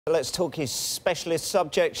Let's talk his specialist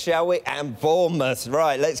subject, shall we? And Bournemouth.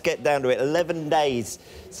 Right, let's get down to it. 11 days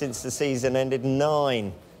since the season ended,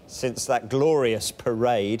 9 since that glorious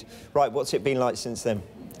parade. Right, what's it been like since then?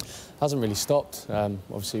 Hasn't really stopped.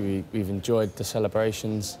 Obviously, we've enjoyed the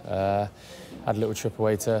celebrations. Had a little trip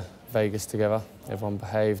away to Vegas together. Everyone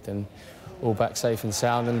behaved and all back safe and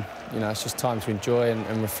sound. And, you know, it's just time to enjoy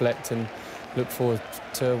and reflect and look forward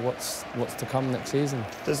to what's to come next season.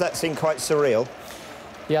 Does that seem quite surreal?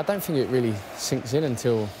 Yeah, I don't think it really sinks in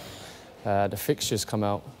until the fixtures come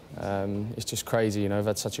out. It's just crazy, you know, we've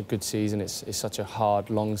had such a good season. It's such a hard,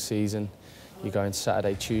 long season. You're going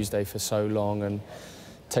Saturday, Tuesday for so long, and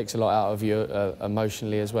it takes a lot out of you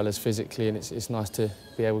emotionally as well as physically, and it's nice to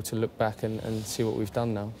be able to look back and see what we've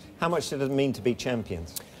done now. How much did it mean to be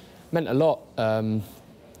champions? Meant a lot. I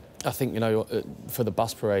think, you know, for the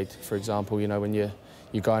bus parade, for example, you know, when you're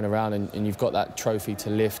going around and you've got that trophy to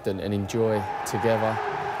lift and enjoy together,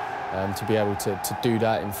 to be able to do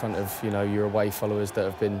that in front of, you know, your away followers that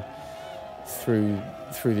have been through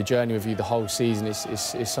the journey with you the whole season is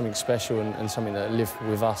something special and something that lived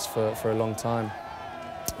with us for a long time.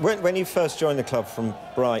 When you first joined the club from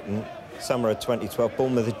Brighton, summer of 2012,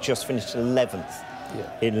 Bournemouth had just finished 11th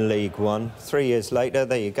in League One. 3 years later,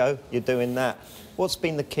 there you go, you're doing that. What's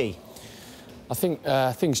been the key? I think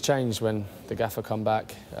things changed when the gaffer come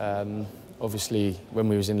back. Obviously, when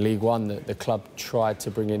we was in League One, the club tried to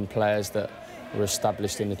bring in players that were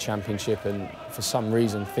established in the Championship, and for some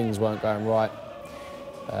reason things weren't going right.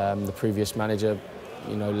 The previous manager,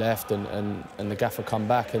 you know, left, and the gaffer come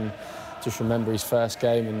back, and just remember his first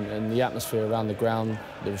game and the atmosphere around the ground,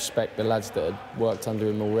 the respect the lads that had worked under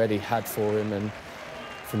him already had for him, and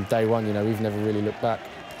from day one, you know, we've never really looked back.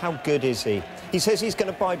 How good is he? He says he's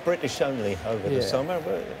going to buy British only over the summer.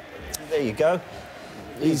 There you go.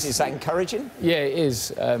 Is that encouraging? Yeah, it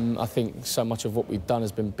is. I think so much of what we've done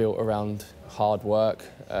has been built around hard work,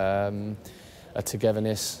 a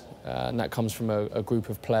togetherness, and that comes from a group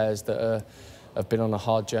of players that have been on a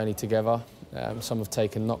hard journey together. Some have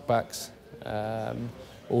taken knockbacks,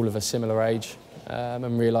 all of a similar age,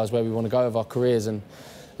 and realised where we want to go with our careers. And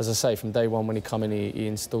as I say, from day one when he came in, he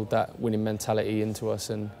installed that winning mentality into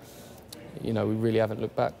us, and you know, we really haven't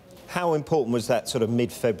looked back. How important was that sort of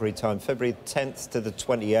mid-February time, February 10th to the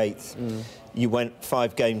 28th? You went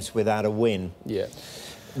 5 games without a win. Yeah.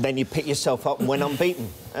 Then you picked yourself up and went unbeaten.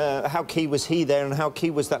 How key was he there, and how key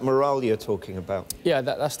was that morale you're talking about? Yeah,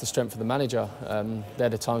 that's the strength of the manager. They're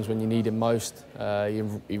the times when you need him most.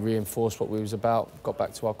 He reinforced what we was about, got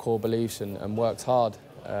back to our core beliefs and worked hard.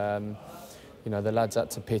 You know, the lads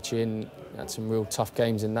had to pitch in, had some real tough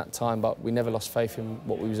games in that time, but we never lost faith in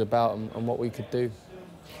what we was about and what we could do.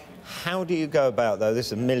 How do you go about, though,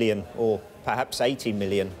 this is £1 million or perhaps £80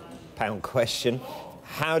 million question,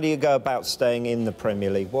 how do you go about staying in the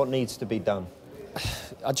Premier League? What needs to be done?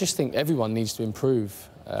 I just think everyone needs to improve.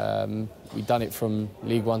 We've done it from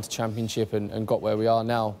League One to Championship and got where we are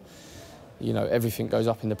now. You know, everything goes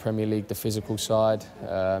up in the Premier League, the physical side,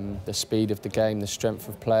 the speed of the game, the strength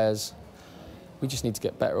of players. We just need to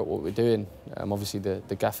get better at what we're doing. Obviously,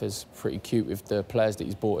 the gaffer's pretty cute with the players that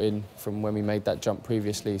he's brought in from when we made that jump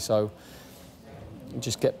previously. So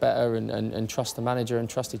just get better and trust the manager and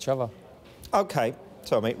trust each other. OK,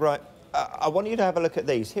 Tommy, right. I want you to have a look at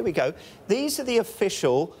these. Here we go. These are the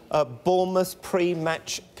official Bournemouth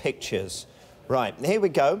pre-match pictures. Right, here we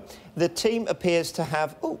go. The team appears to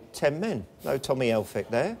have, 10 men. No Tommy Elphick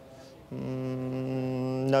there.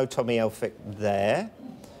 No Tommy Elphick there.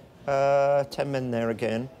 10 men there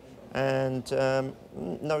again, and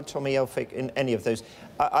no Tommy Elphick in any of those.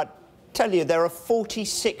 I tell you, there are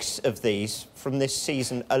 46 of these from this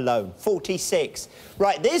season alone. 46.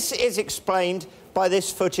 Right, this is explained by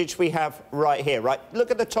this footage we have right here. Right, look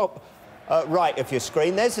at the top right of your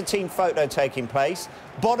screen. There's the team photo taking place.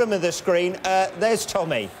 Bottom of the screen, there's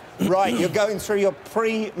Tommy. Right, you're going through your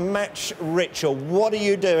pre-match ritual. What are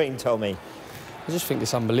you doing, Tommy? I just think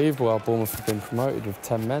it's unbelievable how Bournemouth have been promoted with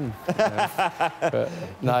 10 men. But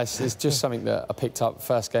no, it's just something that I picked up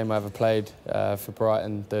first game I ever played for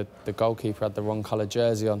Brighton. The goalkeeper had the wrong colour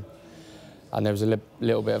jersey on, and there was a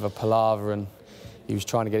little bit of a palaver, and he was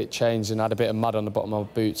trying to get it changed and had a bit of mud on the bottom of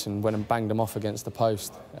my boots and went and banged them off against the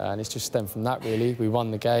post. And it's just stemmed from that, really. We won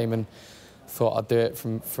the game and thought I'd do it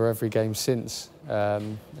for every game since.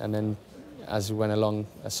 And then as we went along,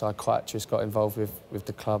 a psychiatrist got involved with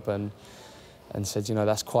the club and said, you know,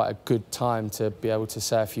 that's quite a good time to be able to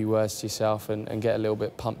say a few words to yourself and get a little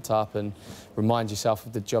bit pumped up and remind yourself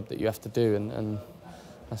of the job that you have to do, and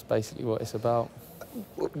that's basically what it's about.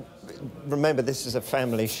 remember, this is a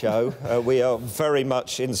family show. We are very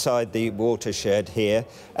much inside the watershed here.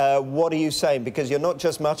 What are you saying? Because you're not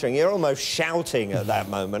just muttering, you're almost shouting at that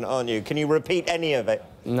moment, aren't you? Can you repeat any of it?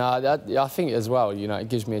 No, I think as well, you know, it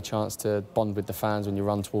gives me a chance to bond with the fans when you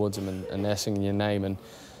run towards them and they're singing your name, and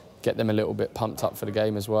get them a little bit pumped up for the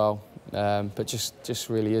game as well. But just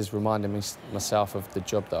really is reminding myself of the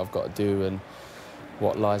job that I've got to do and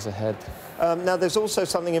what lies ahead. Now, there's also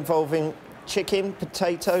something involving chicken,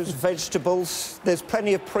 potatoes, vegetables. There's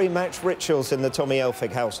plenty of pre-match rituals in the Tommy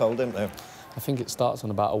Elphick household, isn't there? I think it starts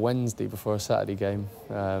on about a Wednesday before a Saturday game.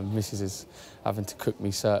 Mrs is having to cook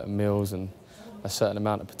me certain meals and a certain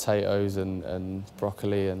amount of potatoes and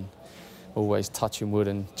broccoli, and always touching wood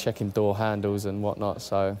and checking door handles and whatnot.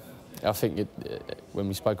 So I think when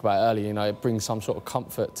we spoke about it earlier, you know, it brings some sort of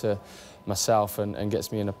comfort to myself and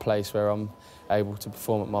gets me in a place where I'm able to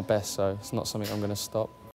perform at my best. So it's not something I'm going to stop.